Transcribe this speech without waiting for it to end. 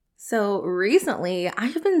So recently, I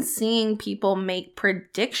have been seeing people make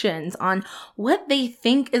predictions on what they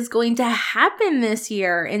think is going to happen this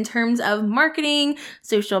year in terms of marketing,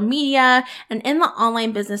 social media, and in the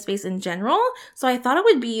online business space in general. So I thought it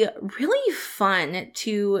would be really fun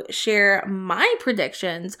to share my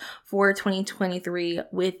predictions for 2023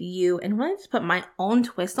 with you and wanted to put my own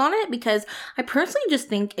twist on it because I personally just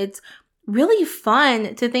think it's really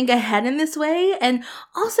fun to think ahead in this way and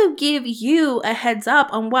also give you a heads up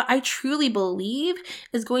on what I truly believe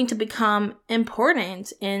is going to become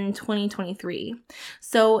important in 2023.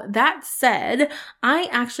 So that said, I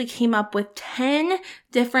actually came up with 10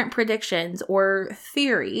 different predictions or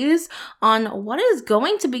theories on what is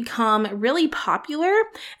going to become really popular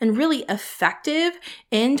and really effective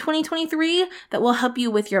in 2023 that will help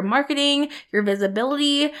you with your marketing, your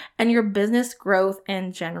visibility, and your business growth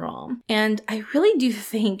in general. And I really do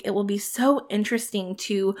think it will be so interesting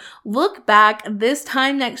to look back this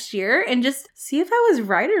time next year and just see if I was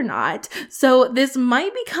right or not. So this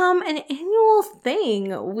might become an annual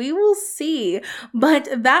thing. We will see. But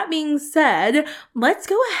that being said, let's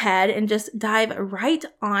go ahead and just dive right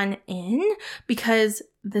on in because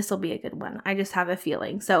this will be a good one. I just have a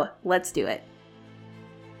feeling. So let's do it.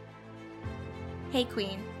 Hey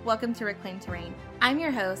Queen, welcome to Reclaim to Reign. I'm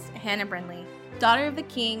your host, Hannah Brindley, daughter of the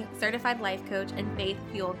King, certified life coach, and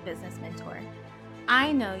faith-fueled business mentor.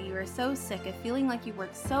 I know you are so sick of feeling like you work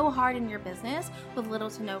so hard in your business with little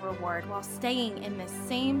to no reward while staying in this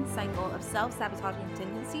same cycle of self-sabotaging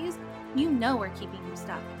tendencies you know are keeping you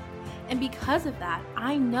stuck. And because of that,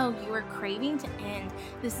 I know you are craving to end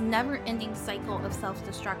this never-ending cycle of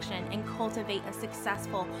self-destruction and cultivate a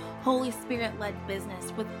successful, Holy Spirit-led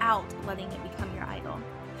business without letting it become your idol.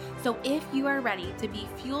 So if you are ready to be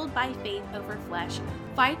fueled by faith over flesh,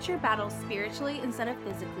 fight your battles spiritually instead of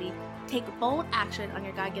physically, take bold action on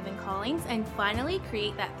your God-given callings, and finally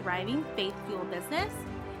create that thriving faith-fueled business,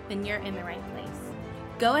 then you're in the right place.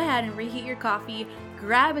 Go ahead and reheat your coffee,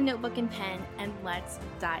 grab a notebook and pen, and let's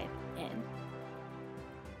dive in.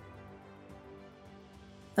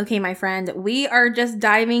 Okay, my friend, we are just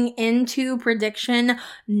diving into prediction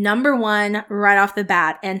number 1 right off the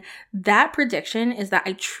bat. And that prediction is that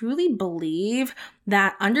I truly believe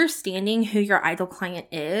that understanding who your ideal client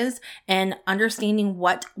is and understanding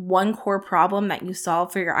what one core problem that you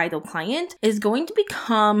solve for your ideal client is going to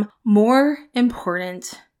become more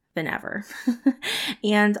important than ever.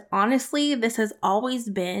 And honestly, this has always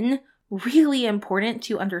been really important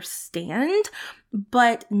to understand.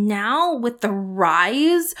 But now with the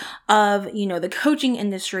rise of, the coaching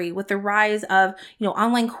industry, with the rise of,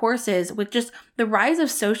 online courses, with just the rise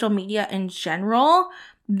of social media in general,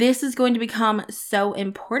 this is going to become so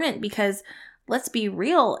important because let's be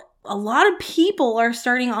real, a lot of people are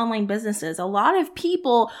starting online businesses. A lot of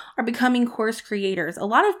people are becoming course creators. A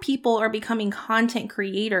lot of people are becoming content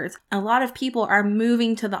creators. A lot of people are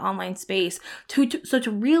moving to the online space. So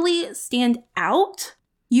to really stand out,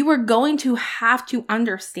 you are going to have to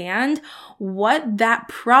understand what that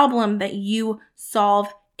problem that you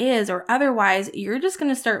solve is, or otherwise you're just going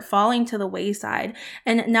to start falling to the wayside.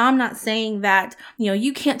 And now I'm not saying that,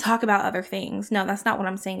 you can't talk about other things. No, that's not what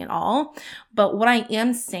I'm saying at all. But what I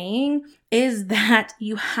am saying is that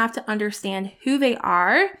you have to understand who they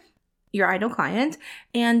are, your ideal client,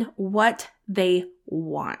 and what they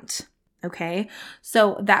want. Okay.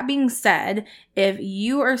 So that being said, if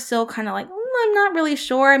you are still kind of like, I'm not really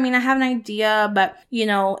sure. I mean, I have an idea, but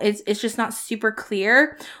it's just not super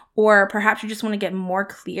clear, or perhaps you just want to get more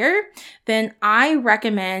clear, then I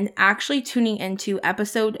recommend actually tuning into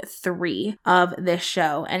episode 3 of this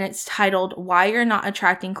show. And it's titled Why You're Not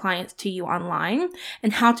Attracting Clients to You Online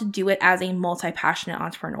and How to Do It as a Multi-Passionate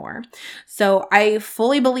Entrepreneur. So I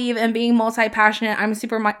fully believe in being multi-passionate. I'm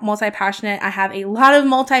super multi-passionate. I have a lot of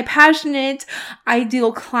multi-passionate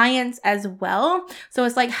ideal clients as well. So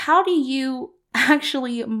it's like, how do you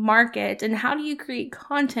actually market and how do you create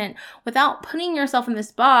content without putting yourself in this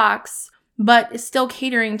box, but still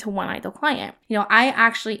catering to one ideal client? I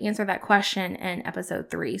actually answered that question in episode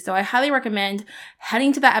 3. So I highly recommend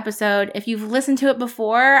heading to that episode. If you've listened to it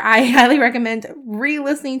before, I highly recommend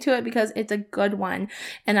re-listening to it because it's a good one.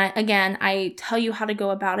 And I tell you how to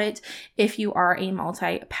go about it if you are a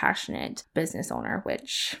multi-passionate business owner,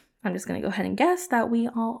 which I'm just going to go ahead and guess that we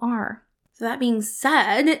all are. So that being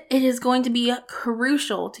said, it is going to be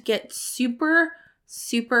crucial to get super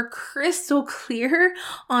crystal clear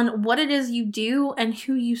on what it is you do and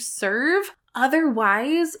who you serve.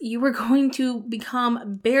 Otherwise, you are going to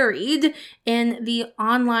become buried in the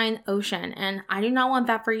online ocean. And I do not want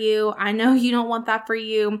that for you. I know you don't want that for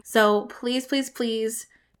you. So please, please, please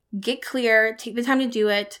get clear, take the time to do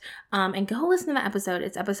it, and go listen to that episode.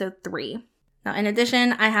 It's episode 3. Now, in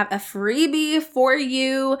addition, I have a freebie for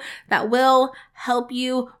you that will help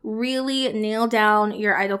you really nail down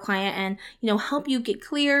your ideal client and, help you get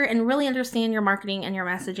clear and really understand your marketing and your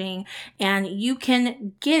messaging. And you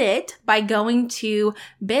can get it by going to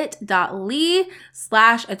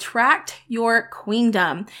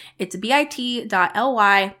bit.ly/attractyourqueendom. It's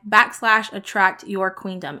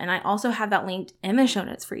bit.ly/attractyourqueendom. And I also have that linked in the show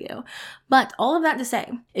notes for you. But all of that to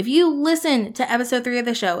say, if you listen to episode 3 of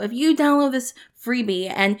the show, if you download this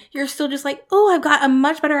freebie and you're still just like, oh, I've got a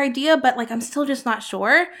much better idea, but I'm still just not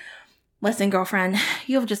sure. Listen, girlfriend,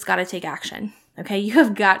 you've just got to take action. Okay. You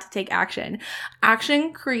have got to take action.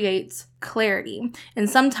 Action creates clarity. And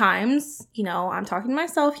sometimes, I'm talking to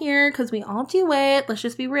myself here because we all do it. Let's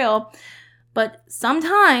just be real. But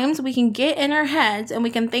sometimes we can get in our heads and we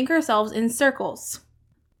can think ourselves in circles.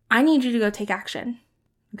 I need you to go take action.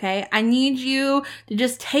 Okay, I need you to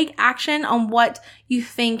just take action on what you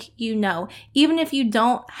think you know. Even if you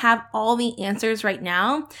don't have all the answers right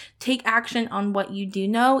now, take action on what you do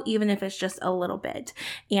know, even if it's just a little bit.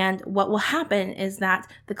 And what will happen is that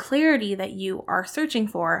the clarity that you are searching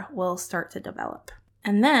for will start to develop.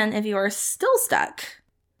 And then if you are still stuck,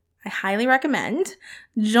 I highly recommend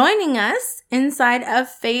joining us inside of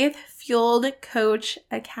Faith Fueled Coach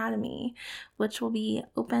Academy, which will be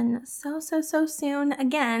open so soon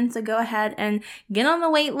again. So go ahead and get on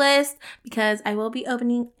the wait list because I will be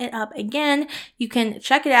opening it up again. You can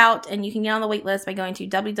check it out and you can get on the wait list by going to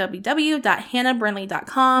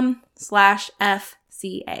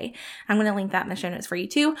www.hannahbrindley.com/FCA. I'm going to link that in the show notes for you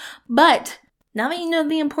too. But now that you know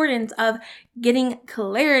the importance of getting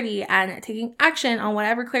clarity and taking action on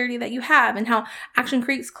whatever clarity that you have and how action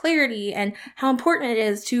creates clarity and how important it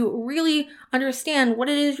is to really understand what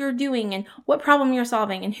it is you're doing and what problem you're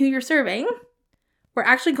solving and who you're serving, we're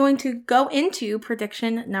actually going to go into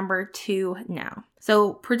prediction number 2 now.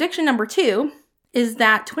 So prediction number 2 is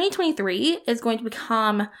that 2023 is going to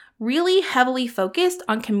become really heavily focused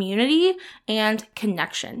on community and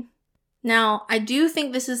connection. Now, I do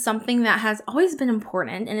think this is something that has always been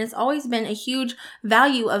important and it's always been a huge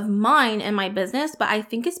value of mine in my business, but I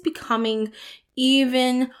think it's becoming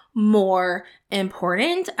even more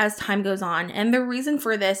important as time goes on. And the reason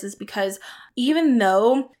for this is because even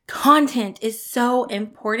though content is so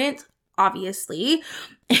important, obviously,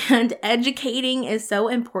 and educating is so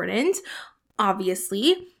important,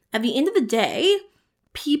 obviously, at the end of the day,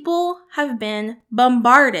 people have been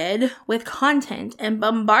bombarded with content and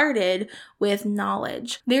bombarded with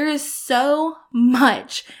knowledge. There is so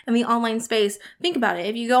much in the online space. Think about it.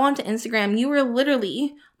 If you go onto Instagram, you are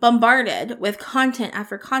literally bombarded with content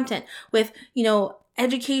after content, with,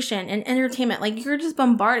 education and entertainment. You're just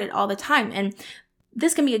bombarded all the time. And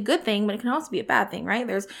this can be a good thing, but it can also be a bad thing, right?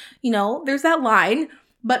 There's that line.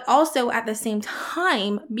 But also at the same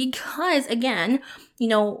time, because again,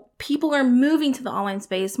 people are moving to the online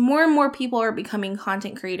space, more and more people are becoming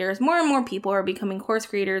content creators, more and more people are becoming course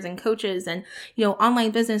creators and coaches and,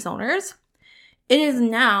 online business owners. It is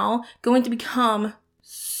now going to become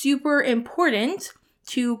super important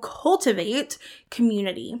to cultivate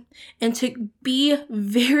community and to be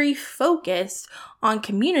very focused on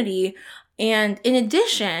community. And in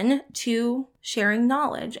addition to sharing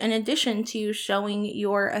knowledge, in addition to showing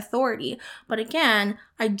your authority. But again,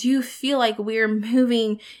 I do feel like we're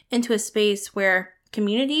moving into a space where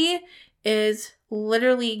community is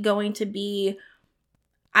literally going to be,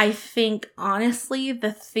 I think, honestly,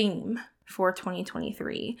 the theme for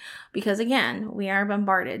 2023. Because again, we are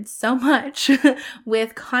bombarded so much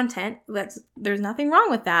with content. There's nothing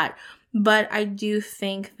wrong with that. But I do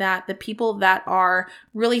think that the people that are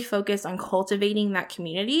really focused on cultivating that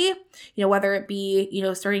community, whether it be,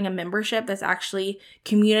 starting a membership that's actually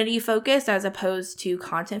community focused as opposed to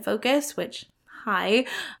content focused, which, hi,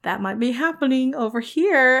 that might be happening over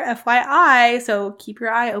here, FYI. So keep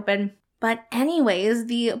your eye open. But anyways,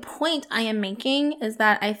 the point I am making is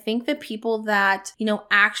that I think the people that,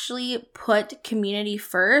 actually put community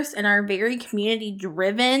first and are very community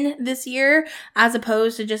driven this year, as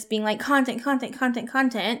opposed to just being like content,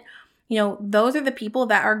 those are the people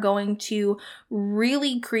that are going to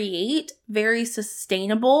really create very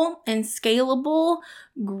sustainable and scalable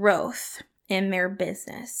growth in their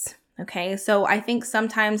business. Okay, so I think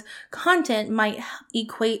sometimes content might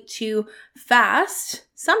equate to fast.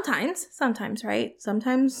 Sometimes, right?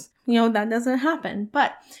 Sometimes, that doesn't happen.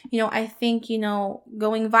 But, I think,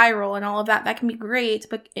 going viral and all of that can be great,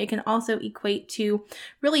 but it can also equate to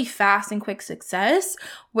really fast and quick success.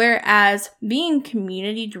 Whereas being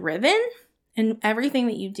community driven And everything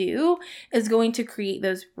that you do is going to create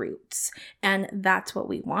those roots. And that's what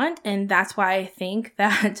we want. And that's why I think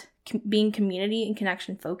that being community and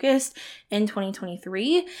connection focused in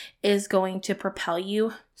 2023 is going to propel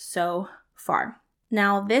you so far.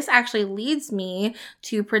 Now, this actually leads me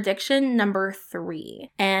to prediction number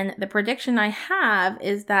 3. And the prediction I have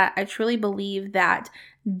is that I truly believe that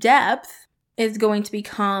depth is going to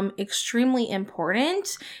become extremely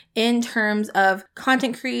important in terms of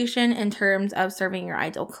content creation, in terms of serving your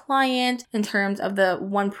ideal client, in terms of the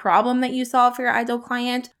one problem that you solve for your ideal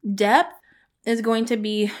client. Depth is going to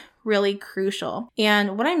be really crucial.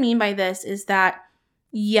 And what I mean by this is that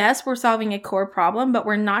yes, we're solving a core problem, but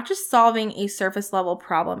we're not just solving a surface level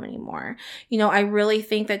problem anymore. I really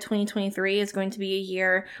think that 2023 is going to be a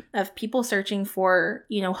year of people searching for,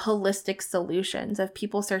 holistic solutions, of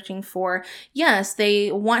people searching for, yes,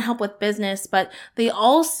 they want help with business, but they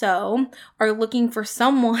also are looking for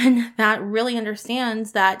someone that really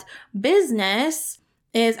understands that business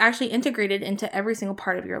is actually integrated into every single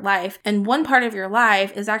part of your life. And one part of your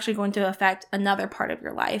life is actually going to affect another part of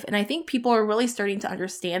your life. And I think people are really starting to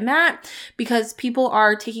understand that because people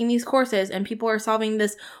are taking these courses and people are solving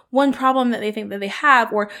this one problem that they think that they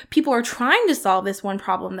have, or people are trying to solve this one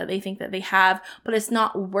problem that they think that they have, but it's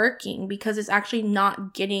not working because it's actually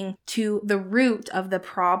not getting to the root of the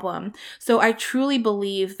problem. So I truly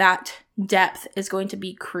believe that depth is going to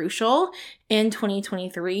be crucial in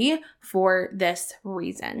 2023 for this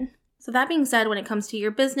reason. So that being said, when it comes to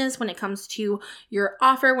your business, when it comes to your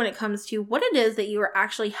offer, when it comes to what it is that you are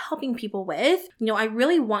actually helping people with, I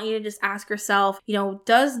really want you to just ask yourself,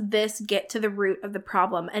 does this get to the root of the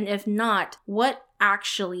problem? And if not, what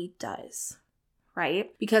actually does,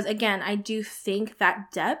 right? Because again, I do think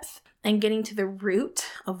that depth and getting to the root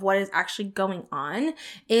of what is actually going on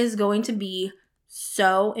is going to be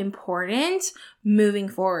so important moving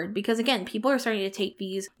forward, because again, people are starting to take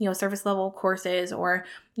these, surface level courses or,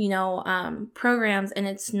 programs, and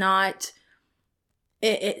it's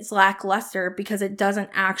lackluster because it doesn't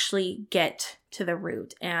actually get to the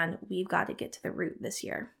root, and we've got to get to the root this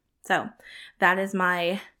year. So that is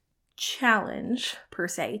my challenge per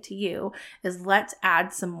se to you, is let's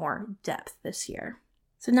add some more depth this year.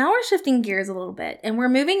 So now we're shifting gears a little bit and we're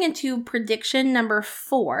moving into prediction number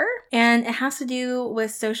 4, and it has to do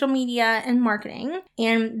with social media and marketing.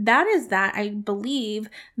 And that is that I believe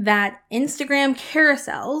that Instagram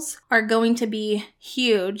carousels are going to be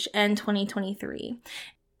huge in 2023.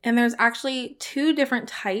 And there's actually 2 different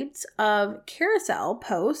types of carousel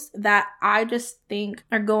posts that I just think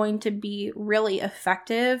are going to be really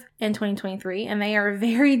effective in 2023, and they are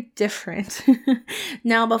very different.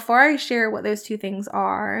 Now, before I share what those 2 things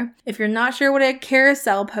are, if you're not sure what a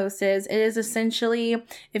carousel post is, it is essentially,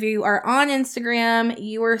 if you are on Instagram,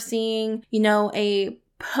 you are seeing, a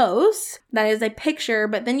post that is a picture,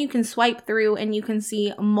 but then you can swipe through and you can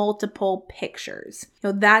see multiple pictures.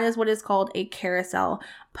 So that is what is called a carousel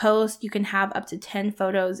post. You can have up to 10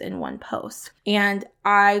 photos in one post. And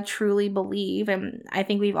I truly believe, and I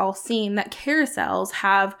think we've all seen, that carousels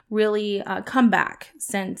have really come back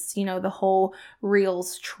since, the whole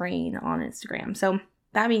Reels train on Instagram. So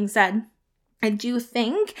that being said, I do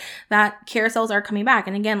think that carousels are coming back.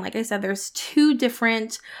 And again, like I said, there's 2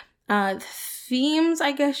 different themes,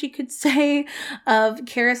 I guess you could say, of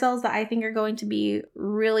carousels that I think are going to be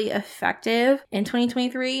really effective in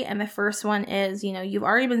 2023. And the first one is, you've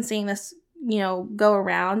already been seeing this, go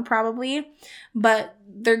around probably, but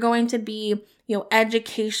they're going to be,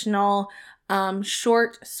 educational,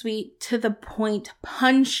 short, sweet, to the point,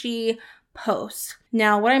 punchy posts.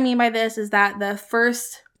 Now, what I mean by this is that the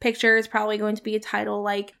first picture is probably going to be a title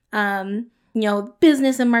like,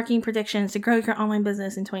 business and marketing predictions to grow your online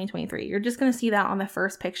business in 2023. You're just going to see that on the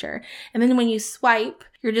first picture. And then when you swipe,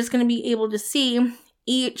 you're just going to be able to see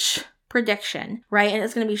each prediction, right? And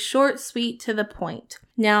it's going to be short, sweet, to the point.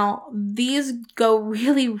 Now, these go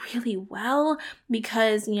really, really well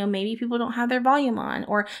because, maybe people don't have their volume on,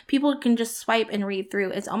 or people can just swipe and read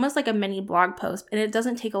through. It's almost like a mini blog post, and it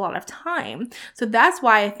doesn't take a lot of time. So that's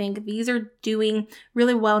why I think these are doing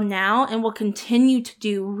really well now and will continue to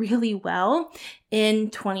do really well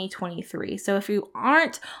in 2023. So if you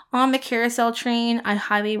aren't on the carousel train, I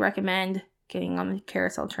highly recommend getting on the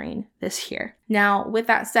carousel train this year. Now, with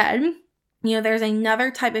that said, there's another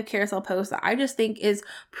type of carousel post that I just think is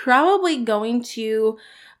probably going to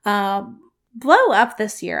blow up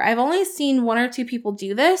this year. I've only seen 1 or 2 people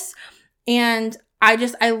do this, and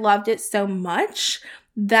I loved it so much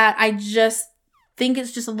that I just think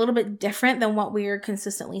it's just a little bit different than what we are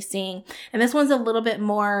consistently seeing. And this one's a little bit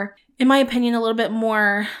more, in my opinion, a little bit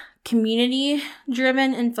more community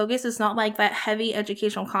driven and focused. It's not like that heavy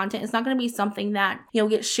educational content. It's not going to be something that,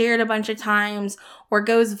 gets shared a bunch of times or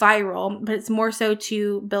goes viral, but it's more so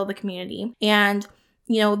to build the community. And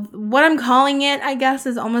what I'm calling it, I guess,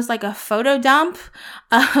 is almost like a photo dump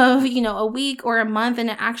of, a week or a month, and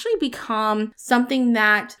it actually become something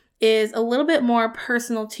that is a little bit more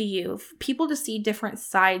personal to you, people to see different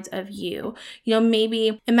sides of you.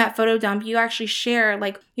 Maybe in that photo dump, you actually share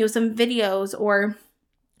some videos or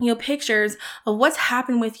pictures of what's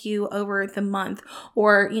happened with you over the month,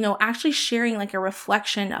 or, actually sharing like a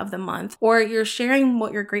reflection of the month, or you're sharing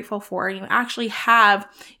what you're grateful for. You actually have,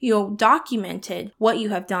 documented what you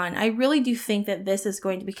have done. I really do think that this is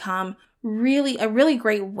going to become a really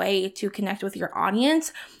great way to connect with your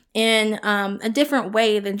audience in a different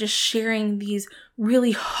way than just sharing these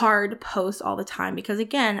really hard posts all the time. Because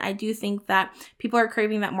again, I do think that people are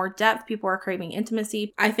craving that more depth. People are craving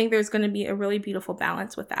intimacy. I think there's going to be a really beautiful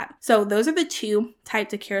balance with that. So those are the two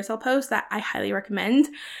types of carousel posts that I highly recommend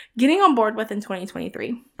getting on board with in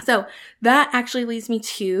 2023. So that actually leads me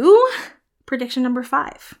to prediction number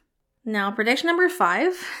 5. Now, prediction number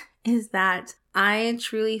 5 is that I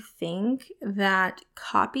truly think that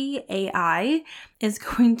copy AI is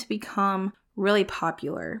going to become really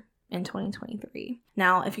popular in 2023.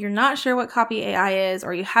 Now, if you're not sure what copy AI is,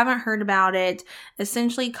 or you haven't heard about it,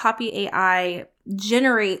 essentially copy AI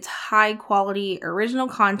generates high quality original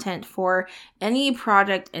content for any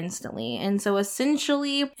project instantly. And so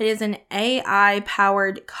essentially it is an AI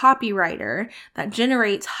powered copywriter that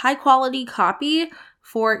generates high quality copy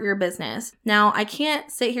for your business. Now, I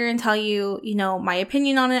can't sit here and tell you, my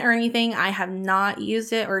opinion on it or anything. I have not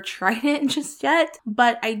used it or tried it just yet,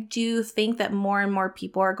 but I do think that more and more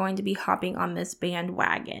people are going to be hopping on this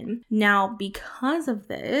bandwagon. Now, because of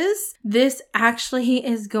this actually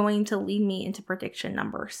is going to lead me into prediction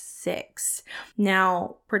number 6.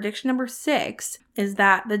 Now, prediction number 6 is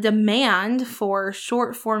that the demand for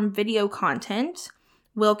short form video content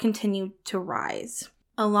will continue to rise,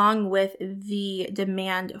 along with the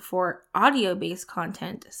demand for audio-based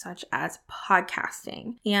content such as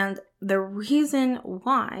podcasting. And the reason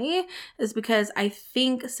why is because I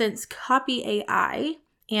think since copy AI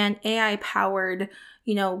and AI-powered,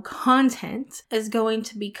 content is going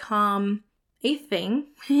to become a thing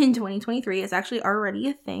in 2023. It's actually already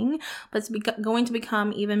a thing, but it's going to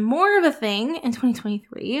become even more of a thing in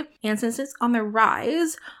 2023. And since it's on the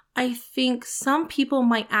rise, I think some people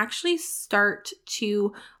might actually start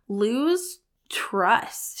to lose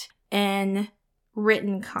trust in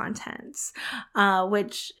written contents,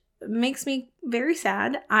 which makes me very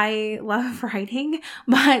sad. I love writing,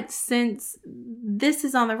 but since this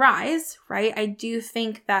is on the rise, right, I do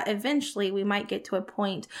think that eventually we might get to a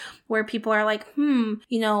point where people are like,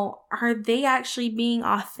 are they actually being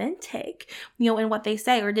authentic, in what they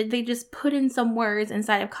say, or did they just put in some words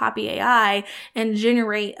inside of copy AI and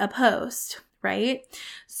generate a post? Right?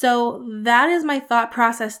 So that is my thought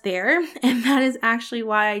process there. And that is actually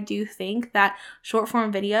why I do think that short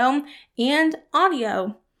form video and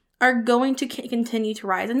audio are going to continue to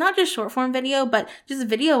rise. And not just short form video, but just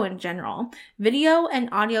video in general. Video and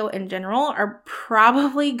audio in general are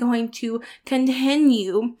probably going to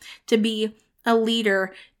continue to be a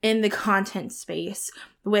leader in the content space,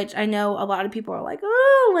 which I know a lot of people are like,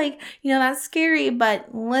 that's scary.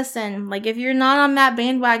 But listen, if you're not on that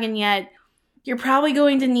bandwagon yet, you're probably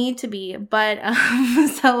going to need to be. But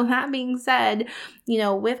so that being said,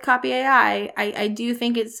 with copy AI, I do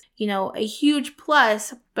think it's, a huge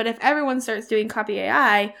plus. But if everyone starts doing copy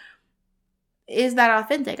AI, is that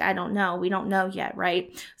authentic? I don't know. We don't know yet,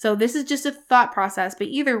 right? So this is just a thought process. But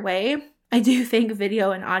either way, I do think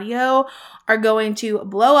video and audio are going to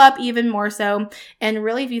blow up even more so. And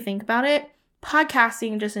really, if you think about it,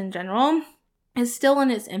 podcasting just in general is still in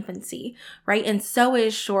its infancy, right? And so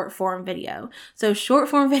is short form video. So short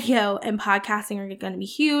form video and podcasting are going to be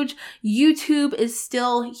huge. YouTube is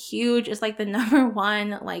still huge. It's like the number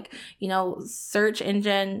one, search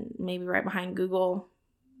engine, maybe right behind Google.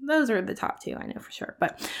 Those are the top 2, I know for sure,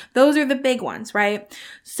 but those are the big ones, right?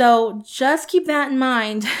 So just keep that in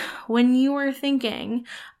mind when you are thinking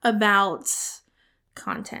about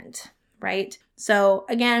content, right? So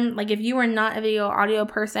again, if you are not a video audio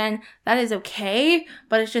person, that is okay,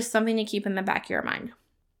 but it's just something to keep in the back of your mind.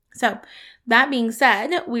 So that being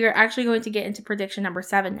said, we are actually going to get into prediction number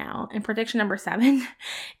 7 now. And prediction number 7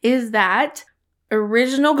 is that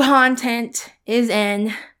original content is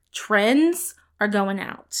in, trends are going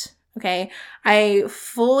out. Okay. I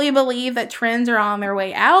fully believe that trends are on their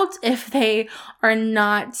way out if they are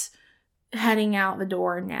not heading out the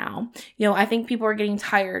door now. I think people are getting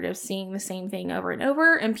tired of seeing the same thing over and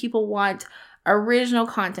over, and people want Original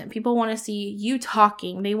content. People want to see you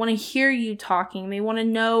talking. They want to hear you talking. They want to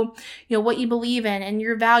know, what you believe in and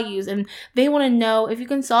your values. And they want to know if you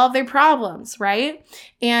can solve their problems, right?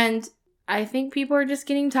 And I think people are just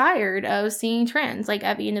getting tired of seeing trends, like,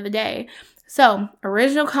 at the end of the day. So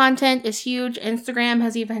original content is huge. Instagram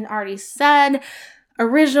has even already said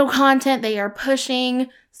original content they are pushing.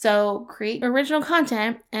 So create original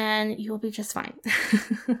content and you will be just fine.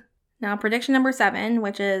 Now, prediction number 7,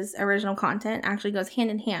 which is original content, actually goes hand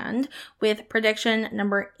in hand with prediction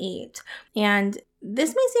number 8. And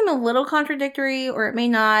this may seem a little contradictory, or it may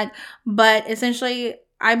not, but essentially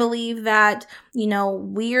I believe that,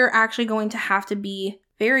 we're actually going to have to be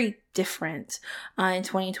very different in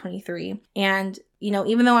 2023. And,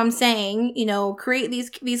 even though I'm saying, create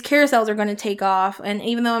these carousels are going to take off, and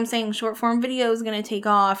even though I'm saying short form video is going to take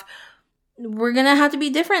off, we're going to have to be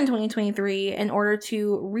different in 2023 in order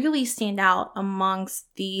to really stand out amongst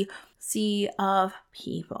the sea of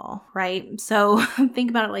people, right? So think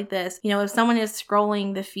about it like this. If someone is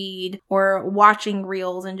scrolling the feed or watching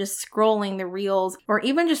reels and just scrolling the reels, or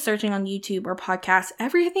even just searching on YouTube or podcasts,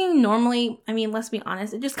 everything normally, let's be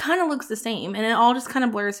honest, it just kind of looks the same and it all just kind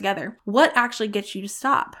of blurs together. What actually gets you to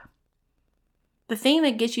stop? The thing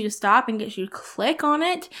that gets you to stop and gets you to click on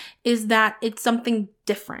it is that it's something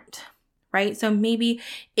different. Right? So maybe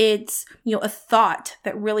it's, a thought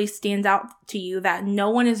that really stands out to you that no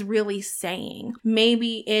one is really saying.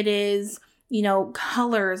 Maybe it is,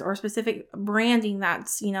 colors or specific branding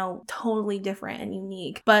that's, totally different and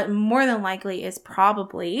unique. But more than likely is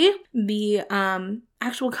probably the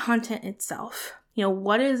actual content itself.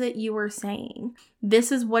 What is it you were saying?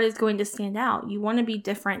 This is what is going to stand out. You want to be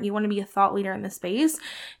different. You want to be a thought leader in the space.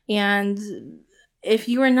 And if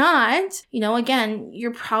you are not, again,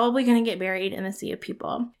 you're probably going to get buried in the sea of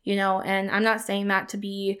people, and I'm not saying that to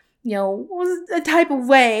be, a type of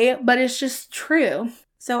way, but it's just true.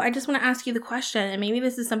 So I just want to ask you the question, and maybe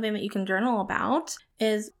this is something that you can journal about,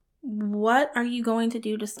 is what are you going to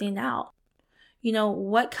do to stand out?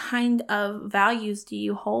 What kind of values do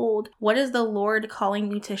you hold? What is the Lord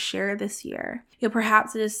calling you to share this year?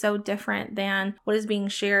 Perhaps it is so different than what is being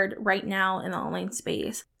shared right now in the online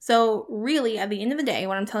space. So really, at the end of the day,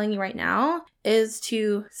 what I'm telling you right now is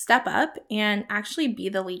to step up and actually be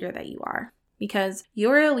the leader that you are. Because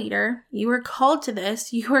you're a leader. You are called to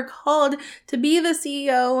this. You are called to be the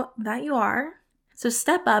CEO that you are. So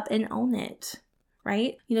step up and own it.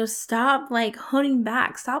 Right? Stop holding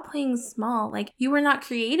back. Stop playing small. You were not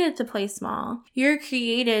created to play small. You're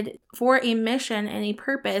created for a mission and a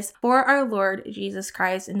purpose for our Lord Jesus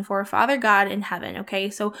Christ and for Father God in heaven.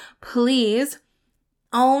 Okay? So please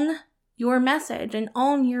own your message and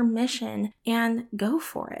own your mission and go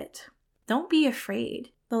for it. Don't be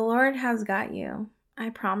afraid. The Lord has got you. I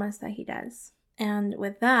promise that He does. And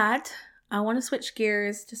with that, I want to switch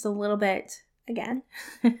gears just a little bit again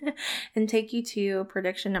and take you to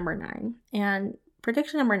prediction number 9. And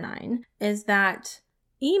prediction number 9 is that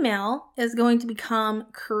email is going to become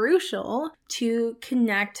crucial to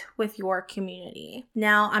connect with your community.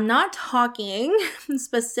 Now, I'm not talking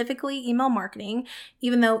specifically email marketing,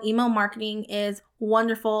 even though email marketing is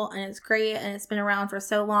wonderful and it's great and it's been around for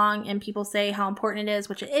so long and people say how important it is,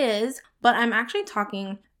 which it is, but I'm actually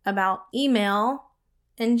talking about email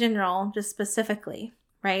in general, just specifically.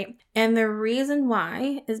 Right? And the reason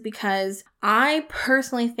why is because I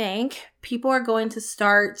personally think people are going to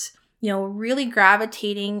start, really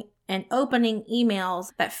gravitating and opening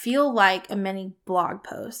emails that feel like a mini blog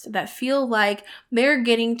post, that feel like they're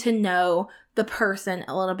getting to know the person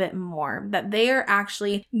a little bit more, that they are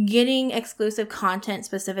actually getting exclusive content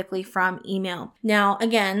specifically from email. Now,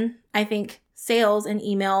 again, I think sales and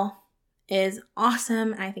email is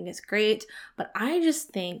awesome. I think it's great, but I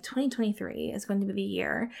just think 2023 is going to be the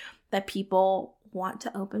year that people want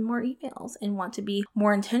to open more emails and want to be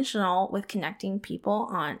more intentional with connecting people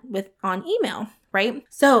on email, right?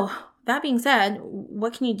 So that being said,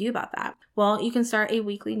 what can you do about that? Well, you can start a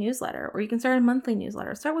weekly newsletter or you can start a monthly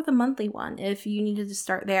newsletter. Start with a monthly one if you needed to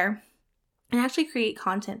start there. And actually create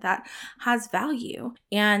content that has value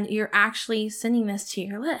and you're actually sending this to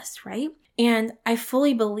your list, right? And I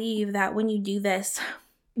fully believe that when you do this,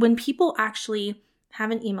 when people actually have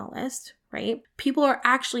an email list, right? People are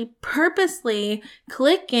actually purposely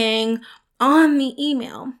clicking on the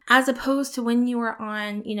email as opposed to when you were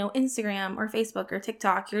on, Instagram or Facebook or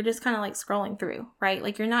TikTok, you're just kind of scrolling through,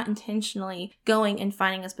 right? You're not intentionally going and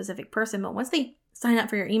finding a specific person, but once they sign up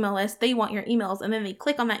for your email list, they want your emails and then they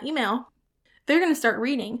click on that email, they're going to start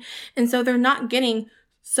reading. And so they're not getting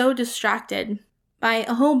so distracted by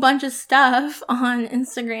a whole bunch of stuff on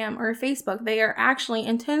Instagram or Facebook. They are actually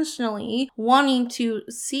intentionally wanting to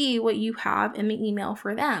see what you have in the email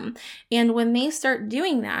for them. And when they start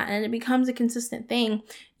doing that and it becomes a consistent thing,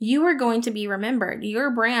 you are going to be remembered. Your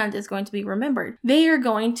brand is going to be remembered. They are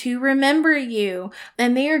going to remember you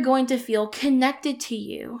and they are going to feel connected to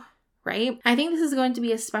you. Right? I think this is going to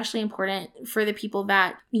be especially important for the people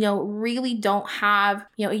that, really don't have,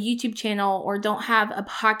 a YouTube channel or don't have a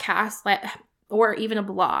podcast or even a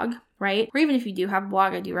blog, right? Or even if you do have a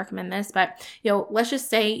blog, I do recommend this, but, let's just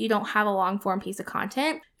say you don't have a long form piece of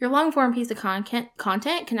content. Your long form piece of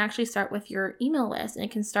content can actually start with your email list, and it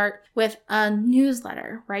can start with a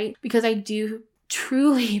newsletter, right? Because I do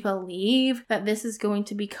truly believe that this is going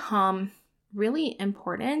to become really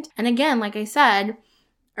important. And again, like I said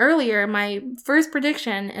earlier, my first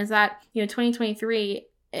prediction is that, 2023,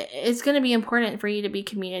 it's going to be important for you to be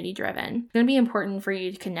community driven. It's going to be important for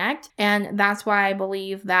you to connect. And that's why I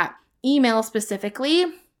believe that email specifically,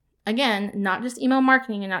 again, not just email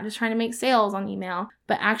marketing and not just trying to make sales on email,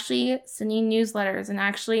 but actually sending newsletters and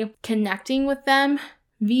actually connecting with them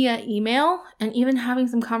via email and even having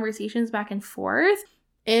some conversations back and forth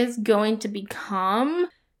is going to become,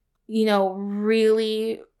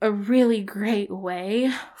 really a really great way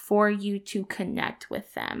for you to connect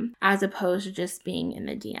with them as opposed to just being in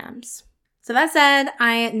the DMs. So that said,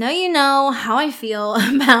 I know you know how I feel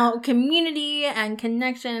about community and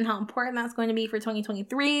connection and how important that's going to be for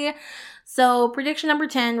 2023. So prediction number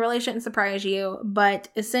 10 really shouldn't surprise you, but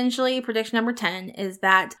essentially prediction number 10 is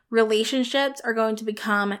that relationships are going to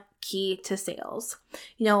become key to sales.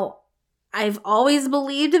 I've always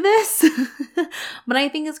believed this, but I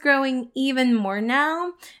think it's growing even more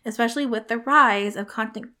now, especially with the rise of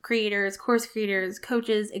content creators, course creators,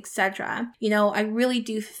 coaches, etc. I really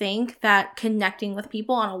do think that connecting with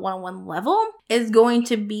people on a one-on-one level is going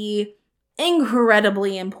to be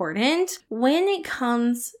incredibly important when it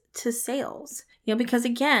comes to sales. Because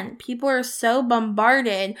again, people are so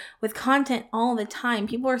bombarded with content all the time.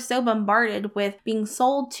 People are so bombarded with being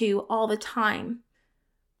sold to all the time.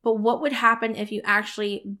 But what would happen if you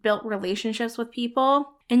actually built relationships with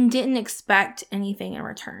people and didn't expect anything in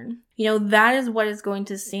return? That is what is going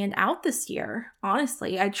to stand out this year.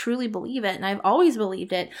 Honestly, I truly believe it. And I've always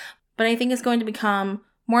believed it. But I think it's going to become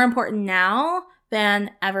more important now than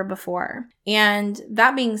ever before. And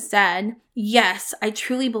that being said, yes, I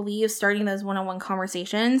truly believe starting those one-on-one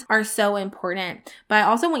conversations are so important. But I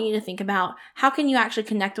also want you to think about how can you actually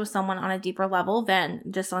connect with someone on a deeper level than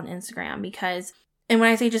just on Instagram? And when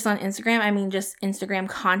I say just on Instagram, I mean just Instagram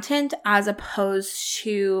content as opposed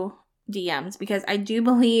to DMs, because I do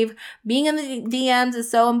believe being in the DMs is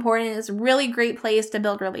so important. It's a really great place to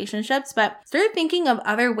build relationships, but start thinking of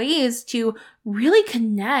other ways to really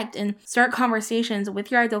connect and start conversations with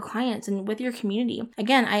your ideal clients and with your community.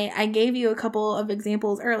 Again, I gave you a couple of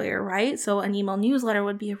examples earlier, right? So an email newsletter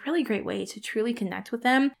would be a really great way to truly connect with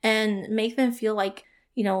them and make them feel like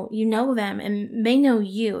you know them and they know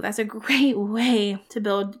you. That's a great way to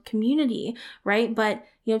build community, right? But,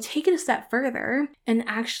 take it a step further and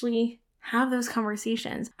actually have those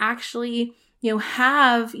conversations. Actually,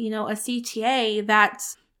 have, a CTA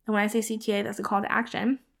that's, and when I say CTA, that's a call to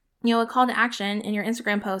action. A call to action in your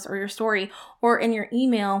Instagram post or your story or in your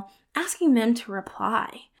email, asking them to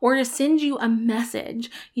reply or to send you a message,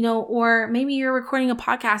 or maybe you're recording a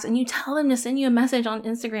podcast and you tell them to send you a message on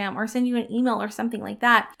Instagram or send you an email or something like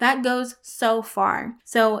that. That goes so far.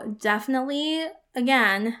 So definitely,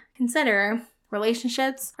 again, consider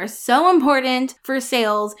relationships are so important for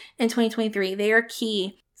sales in 2023. They are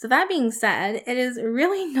key. So that being said, it is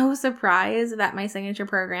really no surprise that my signature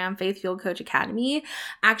program, Faith Fueled Coach Academy,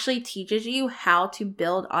 actually teaches you how to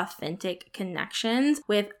build authentic connections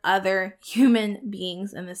with other human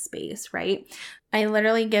beings in the space, right? I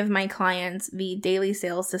literally give my clients the daily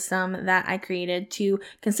sales system that I created to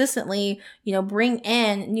consistently, bring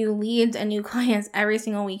in new leads and new clients every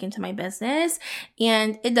single week into my business.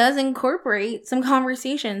 And it does incorporate some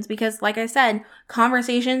conversations because, like I said,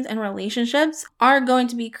 conversations and relationships are going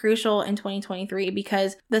to be crucial in 2023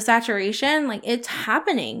 because the saturation, it's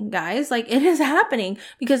happening, guys. It is happening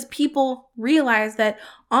because people realize that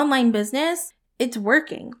online business, it's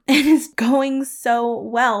working and it's going so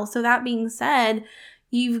well. So that being said,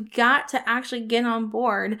 you've got to actually get on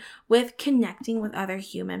board with connecting with other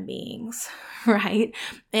human beings, right?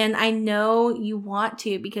 And I know you want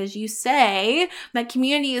to because you say that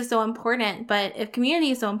community is so important. But if community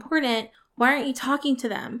is so important, why aren't you talking to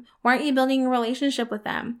them? Why aren't you building a relationship with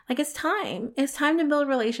them? It's time. It's time to build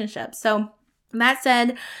relationships. So That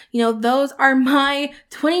said, those are my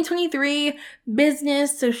 2023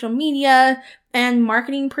 business, social media, and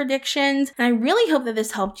marketing predictions. And I really hope that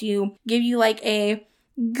this helped you, give you like a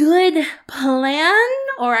good plan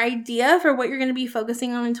or idea for what you're going to be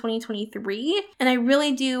focusing on in 2023. And I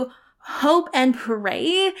really do hope and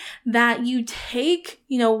pray that you take,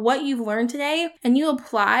 what you've learned today and you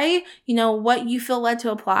apply, what you feel led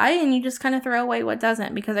to apply, and you just kind of throw away what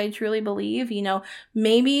doesn't, because I truly believe,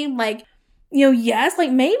 maybe like, yes,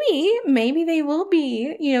 like maybe they will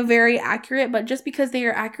be, very accurate, but just because they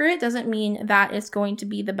are accurate doesn't mean that it's going to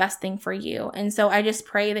be the best thing for you. And so I just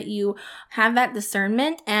pray that you have that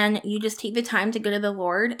discernment and you just take the time to go to the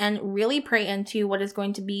Lord and really pray into what is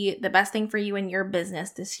going to be the best thing for you in your business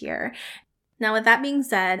this year. Now, with that being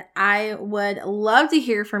said, I would love to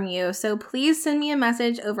hear from you. So please send me a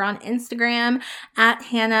message over on Instagram at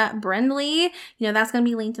Hannah Brindley. That's going to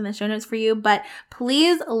be linked in the show notes for you. But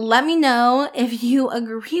please let me know if you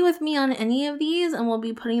agree with me on any of these, and we'll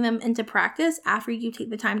be putting them into practice after you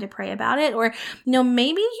take the time to pray about it. Or,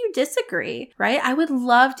 maybe you disagree, right? I would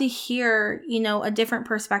love to hear, a different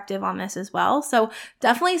perspective on this as well. So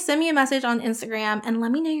definitely send me a message on Instagram and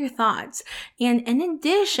let me know your thoughts. And in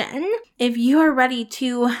addition, if you are ready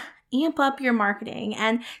to amp up your marketing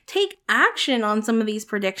and take action on some of these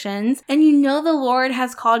predictions, and the Lord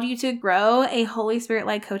has called you to grow a Holy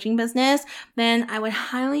Spirit-led coaching business, then I would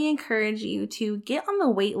highly encourage you to get on the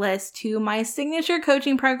wait list to my signature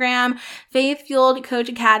coaching program, Faith Fueled Coach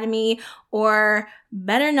Academy, or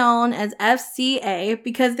better known as FCA,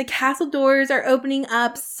 because the castle doors are opening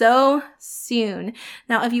up so soon.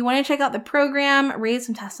 Now, if you want to check out the program, read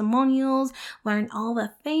some testimonials, learn all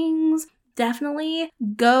the things, definitely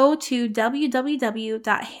go to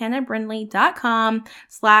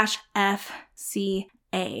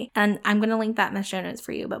www.hannahbrindley.com/FCA. And I'm going to link that in the show notes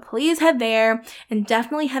for you. But please head there, and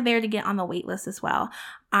definitely head there to get on the wait list as well.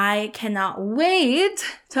 I cannot wait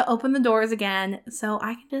to open the doors again so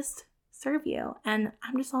I can just serve you. And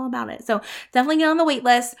I'm just all about it. So definitely get on the wait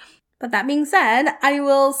list. But that being said, I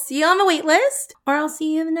will see you on the wait list, or I'll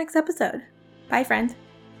see you in the next episode. Bye, friend.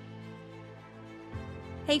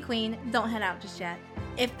 Hey Queen, don't head out just yet.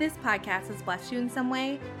 If this podcast has blessed you in some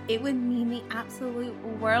way, it would mean the absolute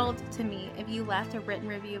world to me if you left a written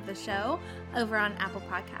review of the show over on Apple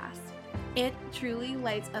Podcasts. It truly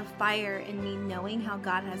lights a fire in me knowing how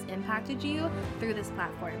God has impacted you through this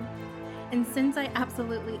platform. And since I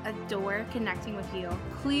absolutely adore connecting with you,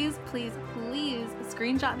 please, please, please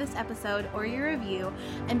screenshot this episode or your review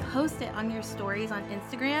and post it on your stories on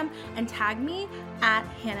Instagram and tag me at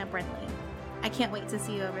Hannah Brindley. I can't wait to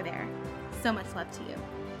see you over there. So much love to you.